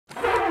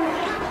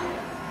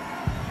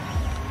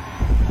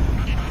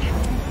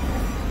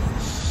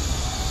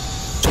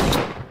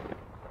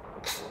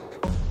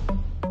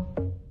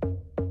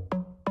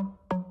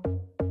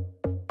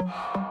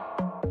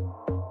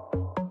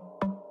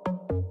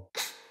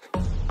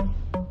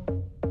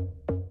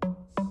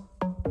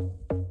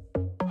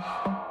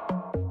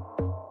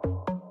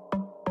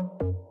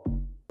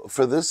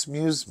for this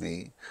Muse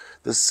Me,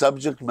 the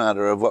subject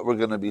matter of what we're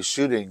going to be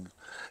shooting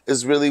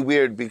is really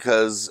weird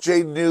because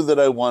Jay knew that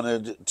I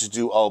wanted to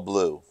do all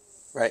blue.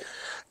 Right.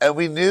 And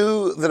we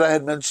knew that I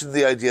had mentioned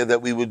the idea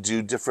that we would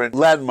do different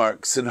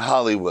landmarks in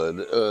Hollywood,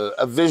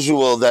 a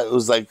visual that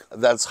was like,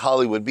 that's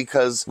Hollywood,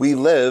 because we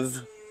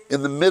live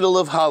in the middle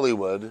of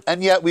Hollywood,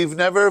 and yet we've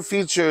never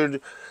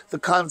featured the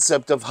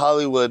concept of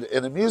Hollywood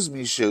in a Muse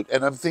Me shoot.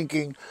 And I'm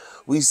thinking,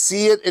 we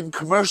see it in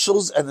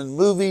commercials and in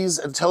movies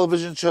and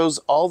television shows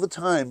all the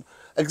time,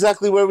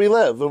 exactly where we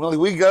live. And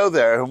we go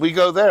there and we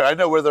go there. I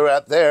know where they're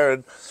at there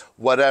and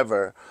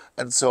whatever.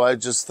 And so I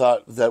just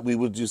thought that we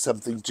would do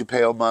something to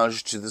pay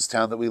homage to this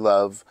town that we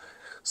love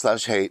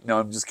 / hate. No,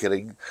 I'm just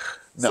kidding.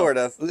 No. Sort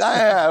of.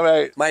 Yeah,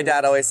 right. My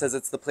dad always says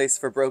it's the place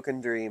for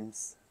broken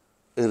dreams.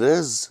 It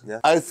is. Yeah.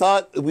 I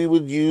thought we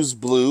would use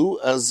blue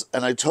as,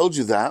 and I told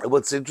you that.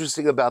 What's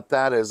interesting about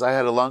that is I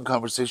had a long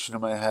conversation in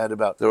my head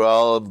about they're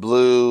all in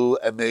blue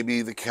and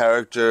maybe the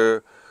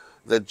character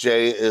that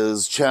Jay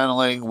is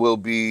channeling will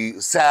be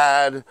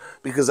sad,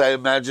 because I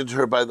imagined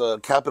her by the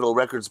Capitol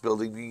Records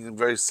building being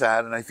very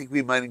sad, and I think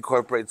we might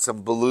incorporate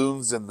some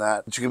balloons in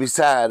that. She could be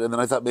sad, and then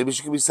I thought maybe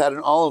she could be sad in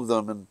all of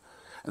them, and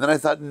then I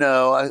thought,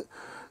 no,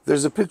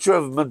 there's a picture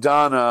of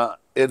Madonna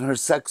in her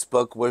sex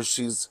book where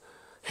she's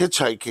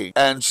hitchhiking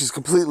and she's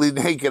completely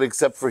naked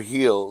except for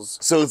heels.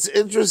 So it's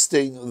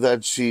interesting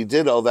that she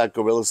did all that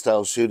guerrilla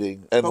style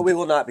shooting. And but we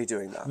will not be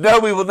doing that. No,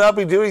 we will not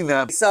be doing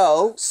that.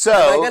 So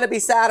am I going to be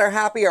sad or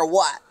happy or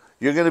what?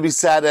 You're going to be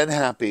sad and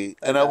happy.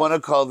 And I want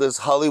to call this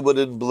Hollywood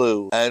in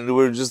Blue. And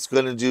we're just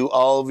going to do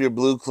all of your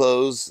blue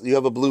clothes. You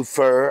have a blue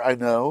fur, I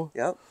know.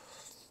 Yep.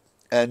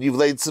 And you've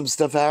laid some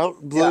stuff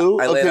out, blue?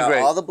 Yeah, I laid out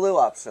all the blue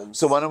options.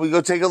 So why don't we go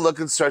take a look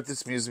and start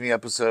this Muse Me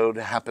episode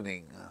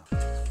happening.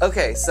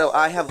 Okay, so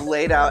I have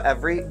laid out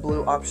every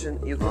blue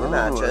option you can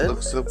imagine. It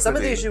looks so pretty. Some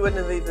of these you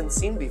wouldn't have even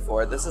seen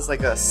before. This is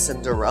like a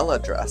Cinderella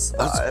dress vibe.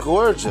 That's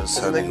gorgeous,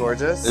 Isn't it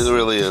gorgeous? It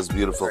really is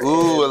beautiful.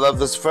 Ooh, I love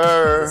this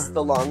fur. This is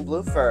the long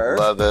blue fur.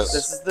 Love it.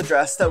 This is the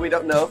dress that we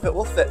don't know if it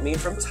will fit me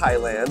from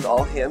Thailand,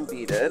 all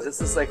hand-beaded. This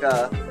is like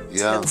a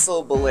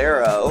tinsel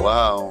bolero.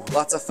 Wow.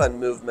 Lots of fun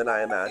movement,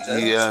 I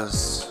imagine.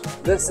 Yes.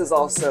 This is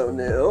also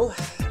new.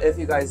 If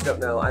you guys don't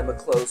know, I'm a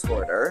clothes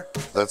hoarder.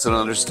 That's an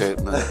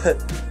understatement.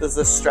 This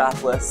is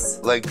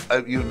strapless. Like,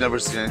 you've never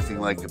seen anything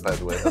like it, by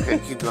the way. Okay,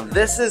 keep going.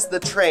 This is the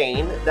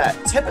train that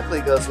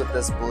typically goes with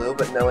this blue,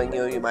 but knowing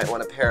you, you might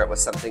want to pair it with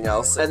something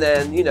else. And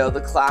then, you know,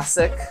 the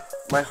classic,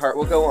 My Heart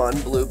Will Go On,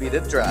 blue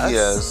beaded dress.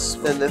 Yes.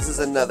 Then this is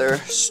another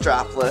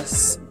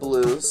strapless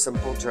blue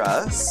simple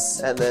dress.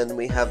 And then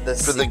we have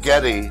this... For the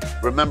Getty,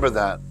 remember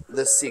that.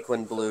 This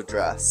sequin blue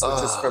dress,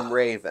 which is from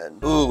Raven.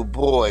 Oh,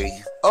 boy.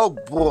 Oh,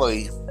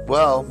 boy.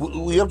 Well,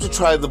 we have to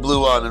try the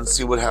blue on and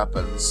see what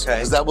happens. Okay.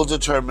 Because that will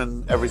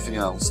determine everything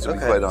else, to be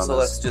quite honest. So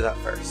let's do that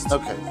first.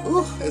 Okay.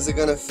 Ooh, is it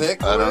gonna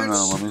fit, George? I don't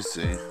know. Let me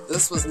see.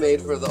 This was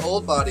made for the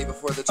old body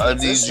before the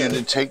transition. I need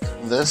you to take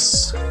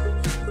this.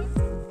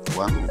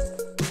 Wow.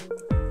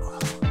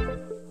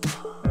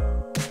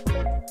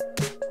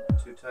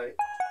 Too tight.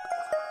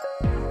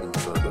 In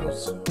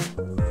photos.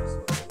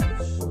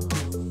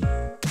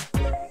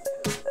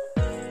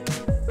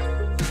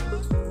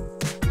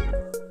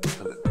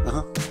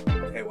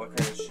 Okay, what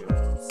kind of shoe?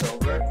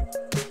 Silver?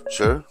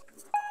 Sure.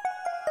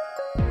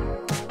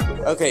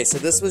 Okay, so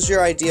this was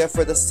your idea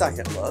for the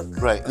second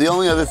look. Right. The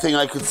only other thing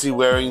I could see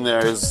wearing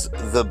there is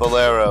the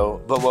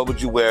bolero, but what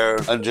would you wear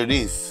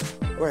underneath?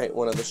 Right,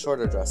 one of the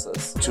shorter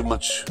dresses. Too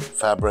much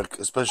fabric,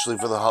 especially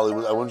for the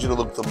Hollywood. I want you to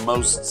look the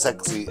most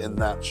sexy in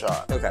that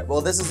shot. Okay,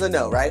 well this is a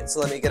no, right? So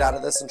let me get out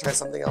of this and try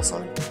something else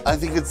on. I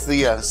think it's the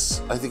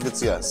yes. I think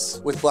it's yes.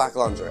 With black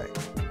lingerie.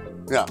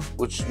 Yeah,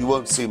 which you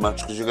won't see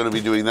much because you're going to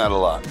be doing that a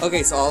lot.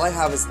 Okay, so all I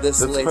have is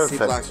this lacy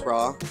black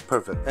bra.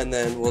 Perfect. And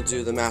then we'll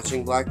do the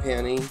matching black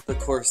panty, the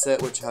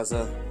corset, which has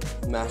a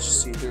mesh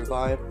see-through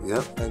vibe.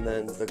 Yep. And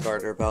then the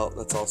garter belt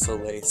that's also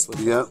lace.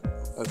 With Yep.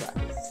 Okay,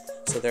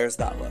 so there's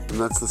that look.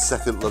 And that's the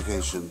second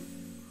location.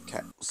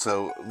 Okay.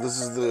 So this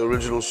is the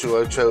original shoe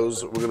I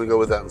chose. We're going to go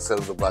with that instead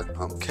of the black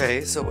pump.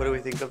 Okay, so what do we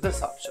think of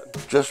this option?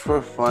 Just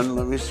for fun,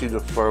 let me see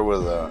the fur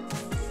with that.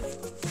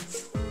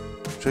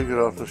 Take it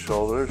off the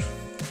shoulders.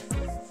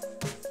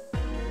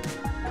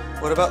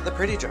 What about the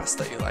pretty dress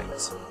that you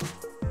liked?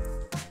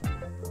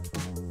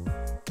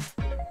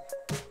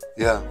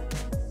 Yeah.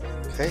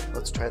 Okay,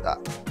 let's try that.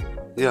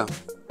 Yeah.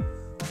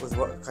 With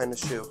what kind of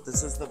shoe?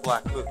 This is the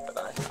black boot that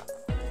I have.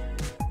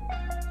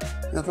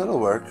 Yeah, that'll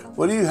work.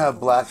 What do you have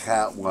black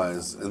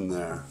hat-wise in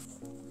there?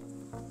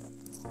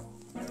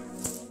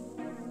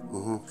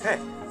 Okay,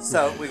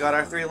 so we got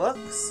our 3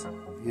 looks.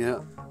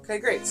 Yeah. Okay,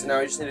 great. So now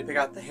we just need to pick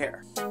out the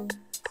hair.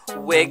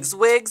 Wigs,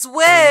 wigs,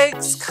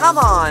 wigs! Come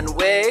on,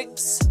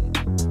 wigs!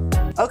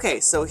 Okay,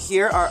 so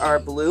here are our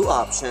blue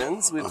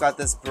options. We've got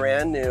this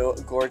brand new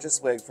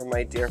gorgeous wig from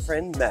my dear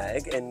friend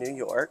Meg in New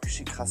York.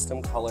 She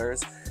custom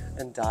colors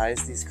and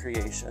dyes these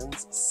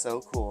creations.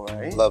 So cool,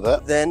 right? Love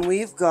it. Then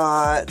we've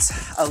got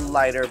a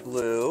lighter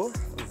blue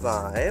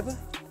vibe,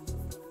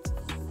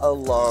 a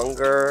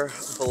longer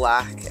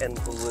black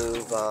and blue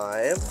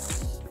vibe.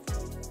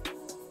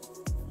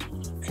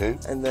 Okay.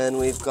 And then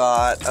we've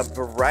got a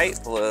bright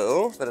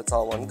blue, but it's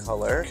all one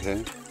color.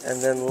 Okay.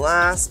 And then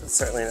last, but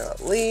certainly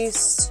not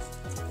least,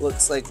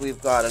 looks like we've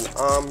got an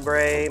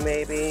ombre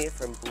maybe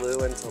from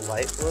blue into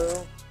light blue.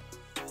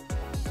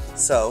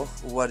 So,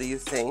 what do you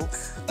think?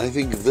 I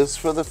think this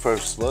for the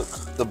first look,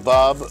 the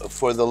bob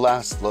for the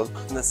last look.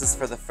 And this is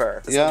for the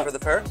fur. This Yeah. one for the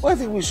fur? Well, I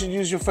think we should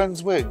use your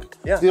friend's wig.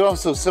 Yeah. They're all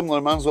so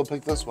similar, might as well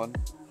pick this one.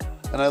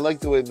 And I like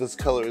the way this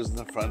color is in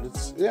the front.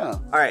 It's, yeah.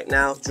 All right,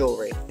 now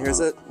jewelry.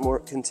 Here's a more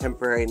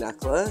contemporary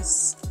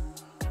necklace,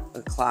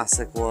 a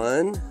classic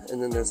one,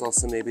 and then there's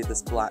also maybe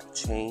this black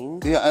chain.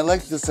 Yeah, I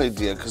like this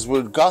idea because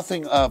we're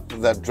gothing up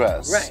that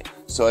dress. Right.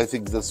 So I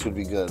think this would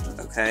be good.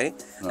 Okay,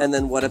 and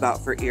then what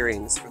about for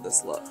earrings for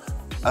this look?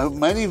 I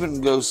might even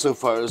go so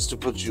far as to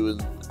put you in,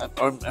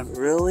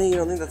 Really? You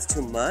don't think that's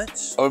too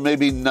much? or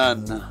maybe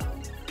none.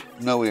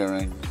 No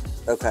earring.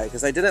 Okay,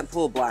 because I didn't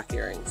pull black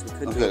earrings. We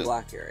couldn't do a Okay.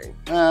 black earring.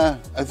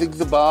 I think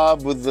the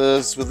bob with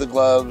this, with the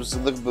gloves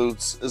and the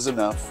boots is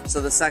enough.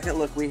 So the second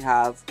look we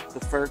have the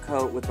fur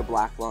coat with the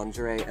black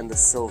lingerie and the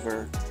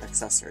silver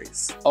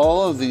accessories.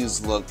 All of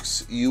these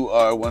looks, you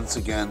are once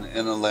again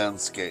in a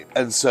landscape.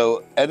 And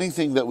so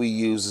anything that we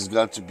use has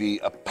got to be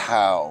a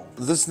pow.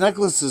 This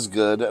necklace is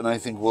good, and I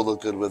think we'll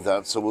look good with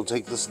that. So we'll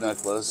take this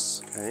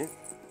necklace. Okay.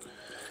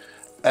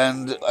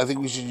 And I think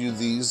we should use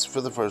these for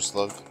the first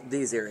look.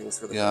 These earrings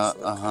for the Yeah,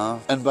 first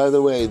look. And by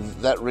the way,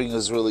 that ring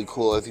is really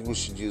cool. I think we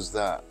should use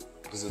that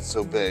because it's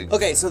so big.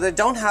 Okay, so they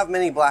don't have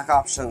many black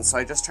options, so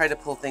I just tried to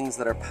pull things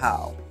that are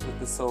POW. With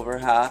the silver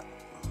hat.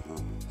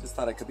 Just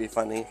thought it could be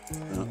funny.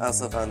 I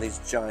also found these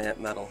giant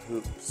metal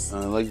hoops. I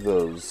like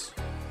those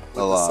With a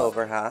the lot.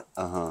 silver hat.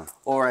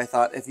 Or I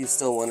thought if you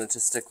still wanted to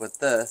stick with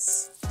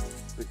this,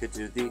 we could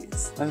do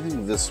these. I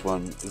think this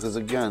one, because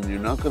again, you're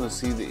not going to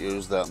see the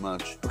ears that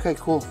much. Okay,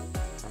 cool.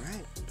 All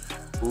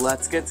right.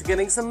 Let's get to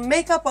getting some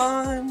makeup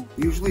on.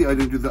 Usually I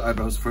don't do the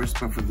eyebrows first,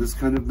 but for this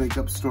kind of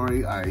makeup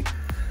story, I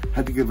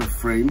had to give a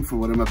frame for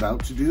what I'm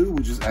about to do,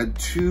 which is add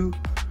 2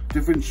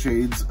 different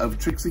shades of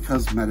Trixie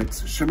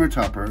Cosmetics Shimmer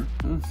Topper.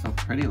 Oh, so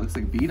pretty. It looks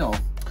like Beetle.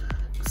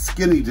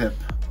 Skinny Dip.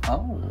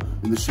 Oh.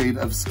 In the shade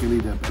of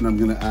Skinny Dip. And I'm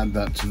gonna add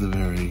that to the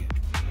very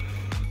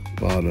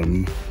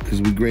bottom,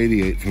 because we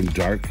gradiate from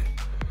dark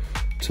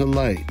to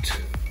light.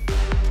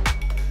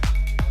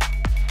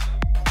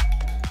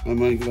 I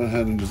might go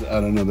ahead and just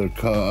add another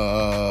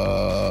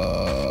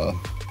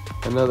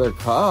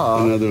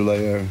another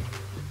layer.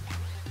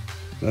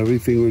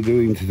 Everything we're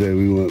doing today,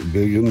 we want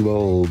big and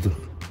bold.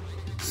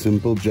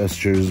 Simple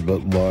gestures,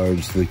 but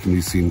large so they can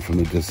be seen from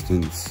a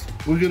distance.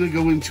 We're gonna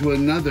go into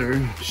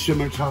another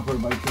Shimmer Topper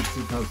by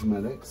Trixie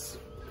Cosmetics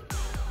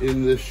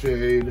in the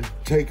shade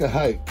Take a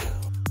Hike.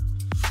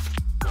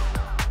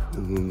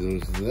 And then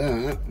there's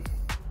that.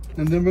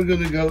 And then we're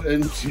gonna go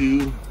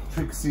into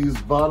Trixie's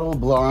Bottle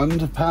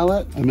Blonde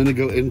palette. I'm gonna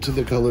go into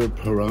the color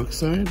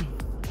Peroxide.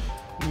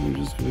 And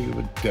we're just gonna give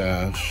a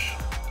dash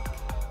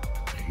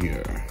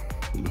here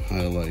and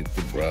highlight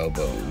the brow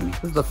bone.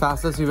 This is the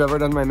fastest you've ever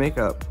done my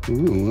makeup.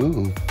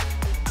 Ooh, wow.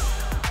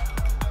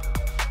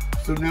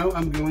 So now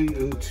I'm going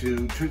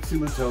into Trixie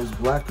Mattel's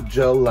Black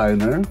Gel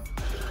Liner,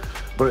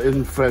 or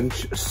in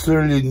French,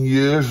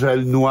 Surligneux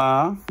Gel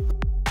Noir.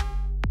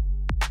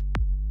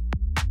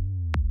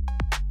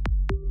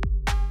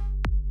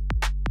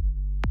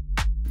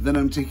 Then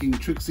I'm taking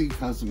Trixie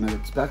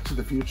Cosmetics Back to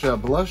the Future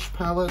blush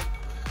palette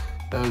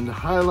and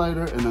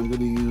highlighter, and I'm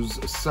going to use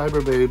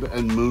Cyber Babe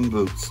and Moon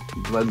Boots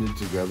blended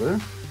together.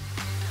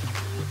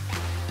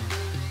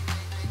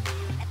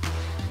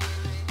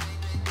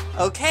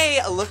 Okay,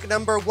 look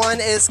number 1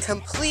 is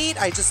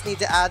complete. I just need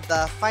to add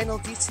the final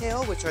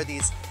detail, which are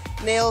these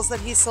nails that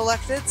he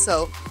selected.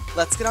 So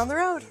let's get on the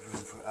road.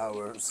 For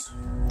hours.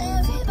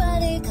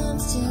 Everybody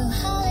comes to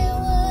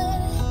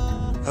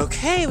Hollywood.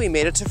 Okay, we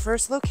made it to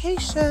first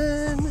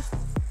location.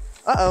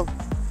 Uh-oh.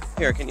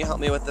 Here, can you help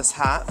me with this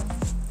hat?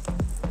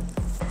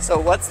 So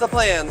what's the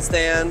plan,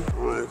 Stan?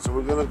 All right, so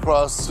we're gonna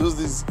cross through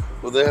these.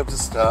 Well, they have to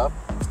stop.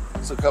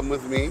 So come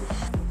with me.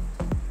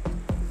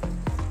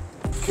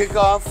 Kick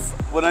off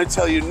when I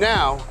tell you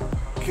now.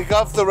 Kick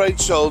off the right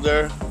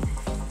shoulder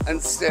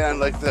and stand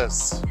like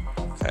this.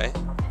 Okay.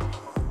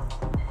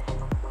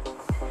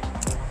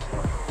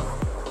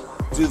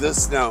 Do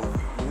this now.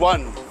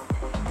 1,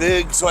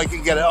 big, so I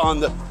can get it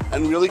on the,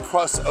 and really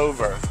cross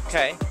over.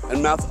 Okay.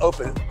 And mouth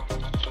open.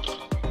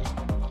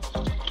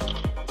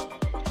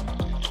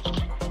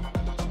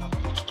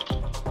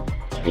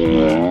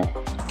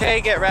 Okay,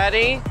 get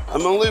ready.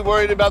 I'm only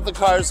worried about the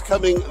cars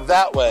coming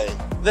that way.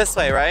 This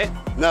way, right?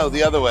 No,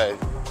 the other way.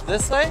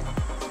 This way?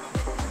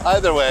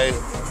 Either way.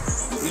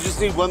 You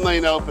just need 1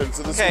 lane open,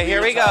 so this Okay, will be here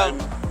your we go. time.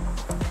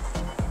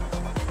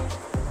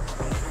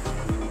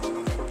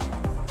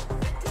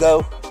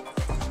 Go.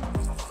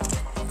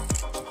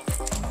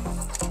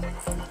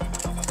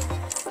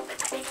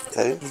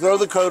 Okay, throw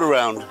the coat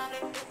around.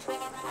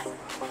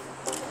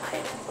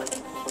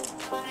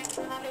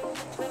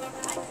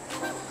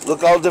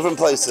 Look all different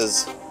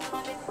places.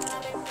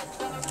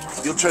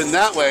 You'll turn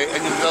that way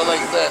and you go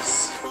like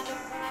this.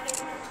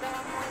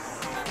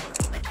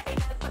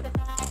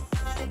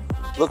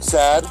 Look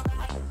sad.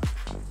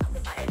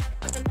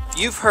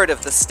 You've heard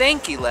of the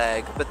stanky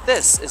leg, but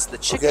this is the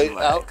chicken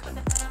leg. Out.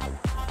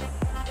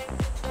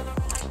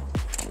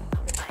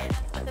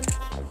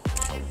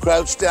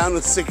 Crouch down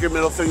and stick your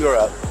middle finger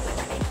up.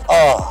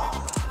 Oh.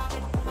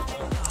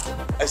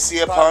 I see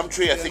a palm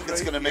tree. I think it's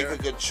going to make a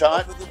good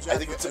shot. I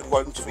think it's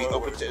important to be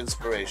open to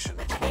inspiration.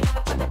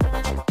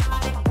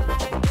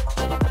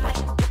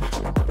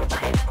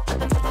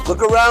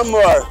 Look around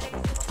more.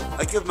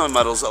 I give my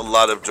models a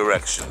lot of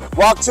direction.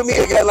 Walk to me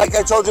again like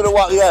I told you to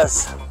walk.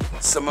 Yes.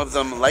 Some of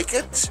them like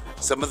it,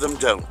 some of them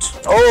don't.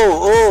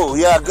 Oh,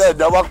 yeah, good.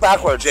 Now walk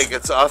backwards. Jay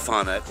gets off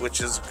on it, which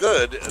is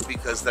good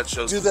because that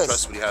shows the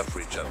trust we have for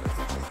each other.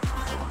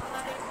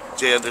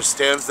 Jay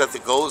understands that the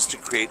goal is to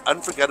create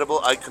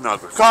unforgettable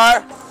iconography.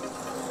 Car!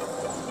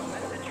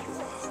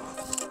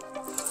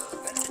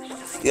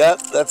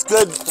 Yep, that's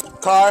good.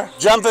 Car,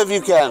 jump if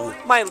you can.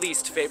 My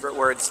least favorite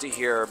words to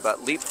hear,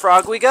 but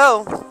leapfrog we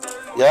go.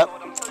 Yep.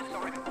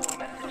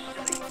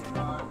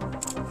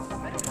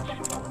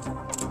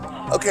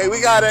 Okay,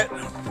 we got it.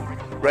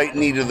 Right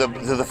knee to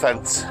the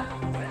fence.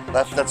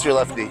 Left, that's your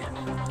left knee.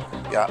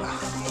 Yeah.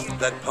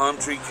 That palm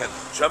tree kept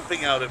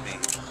jumping out at me.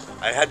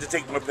 I had to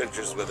take more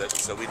pictures with it,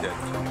 so we did.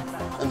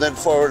 And then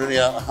forward and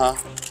yeah,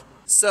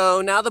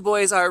 So now the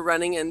boys are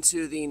running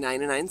into the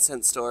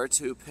 99-cent store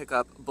to pick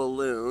up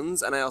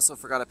balloons, and I also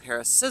forgot a pair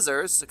of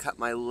scissors to cut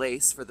my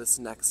lace for this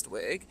next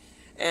wig.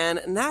 And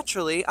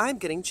naturally, I'm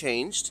getting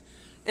changed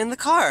in the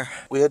car.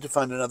 We had to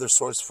find another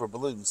source for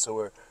balloons, so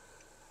we're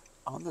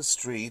on the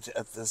street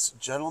at this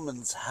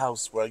gentleman's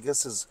house where I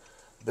guess his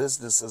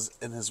business is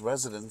in his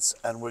residence,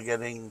 and we're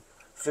getting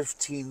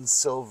 15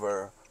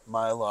 silver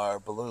Mylar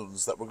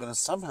balloons that we're going to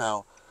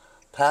somehow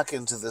pack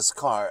into this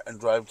car and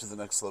drive to the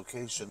next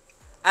location.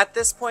 At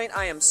this point,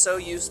 I am so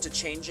used to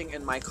changing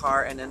in my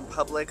car and in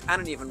public, I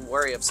don't even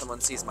worry if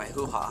someone sees my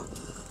hoo-ha.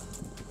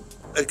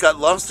 It got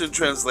lost in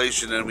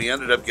translation and we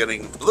ended up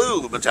getting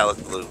blue metallic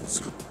balloons.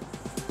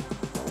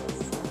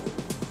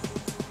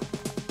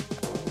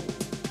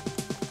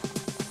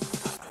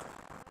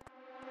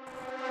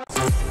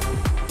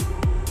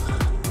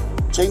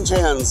 Change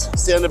hands.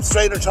 Stand up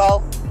straight or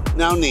tall.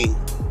 Now knee.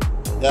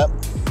 Yep.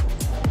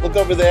 Look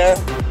over there.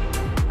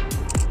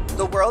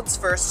 The world's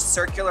first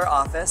circular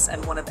office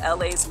and one of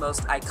LA's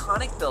most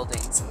iconic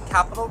buildings,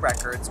 Capitol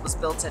Records, was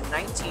built in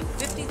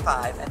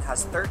 1955 and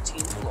has 13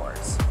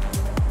 floors.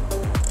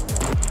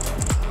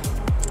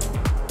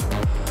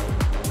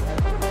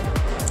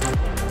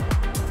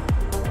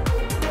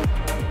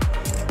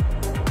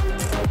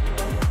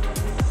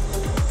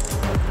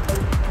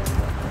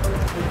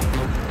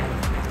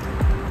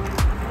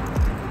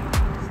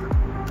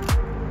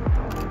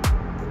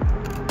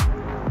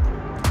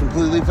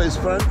 Completely face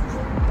front.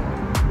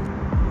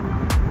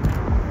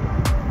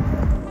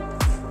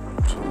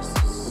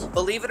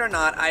 Believe it or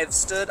not, I have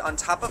stood on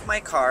top of my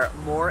car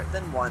more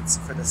than once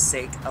for the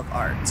sake of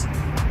art.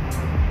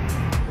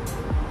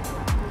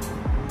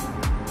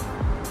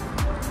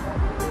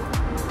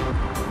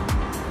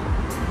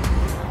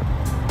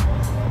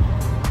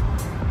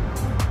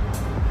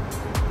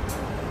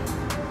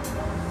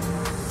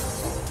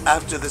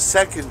 After the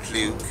second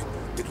look,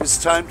 it was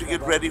time to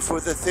get ready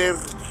for the third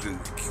look.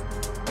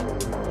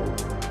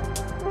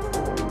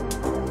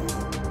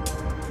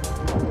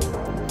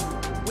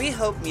 We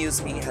hope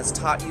Muse Me has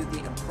taught you the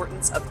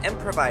importance of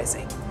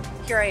improvising.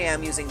 Here I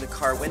am using the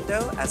car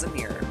window as a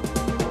mirror.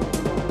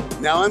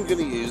 Now I'm going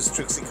to use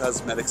Trixie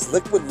Cosmetics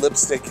liquid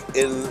lipstick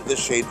in the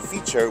shade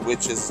Feature,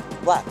 which is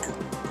black.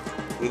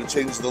 I'm going to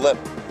change the lip.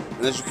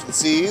 And as you can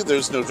see,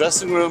 there's no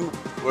dressing room.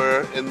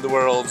 We're in the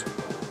world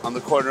on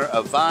the corner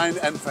of Vine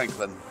and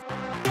Franklin.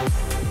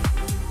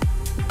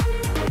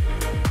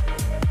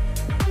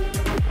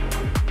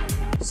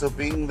 So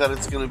being that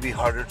it's going to be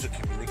harder to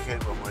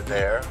communicate when we're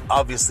there,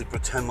 obviously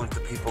pretend like the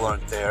people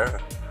aren't there,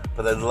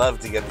 but I'd love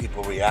to get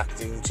people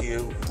reacting to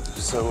you.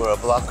 So we're a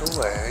block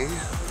away.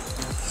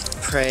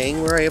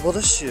 Praying we're able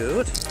to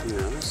shoot.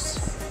 Yes.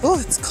 Oh,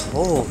 it's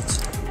cold.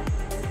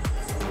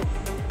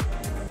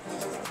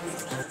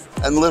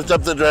 And lift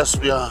up the dress,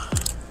 yeah.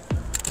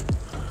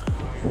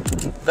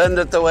 Bend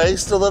at the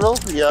waist a little,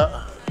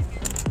 yeah.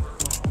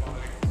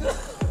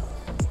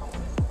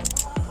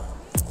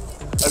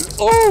 And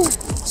oh!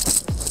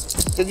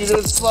 Can you do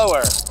it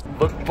slower?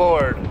 Look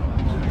forward.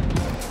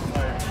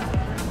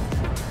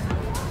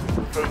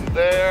 From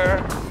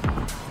there.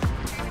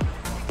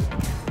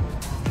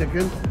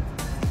 Chicken.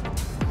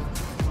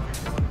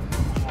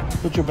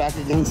 Put your back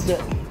against it.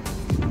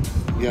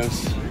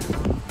 Yes.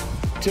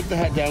 Tip the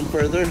hat down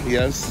further.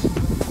 Yes.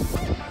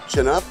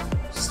 Chin up.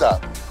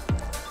 Stop.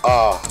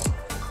 Ah.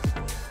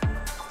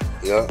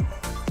 Yeah.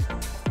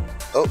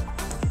 Oh.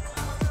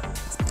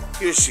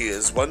 Here she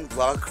is, one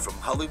block from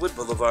Hollywood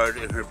Boulevard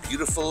in her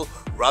beautiful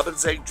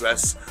robin's egg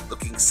dress,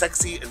 looking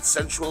sexy and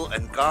sensual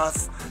and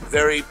goth,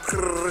 very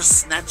prrr,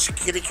 snatch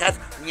kitty cat,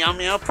 meow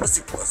meow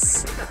pussy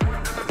puss.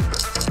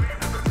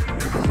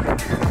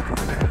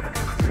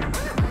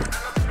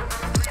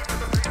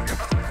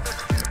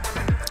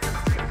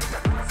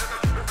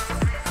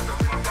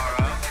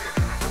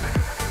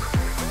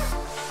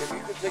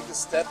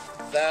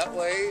 Step that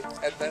way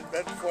and then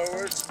bend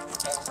forward.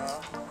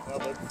 Now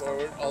bend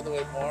forward all the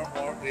way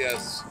more.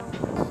 Yes.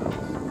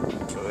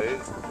 Wait,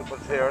 too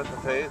much hair on the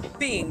face.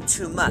 Being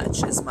too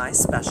much is my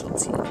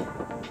specialty.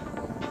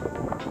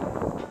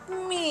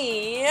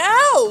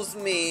 Meows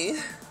me.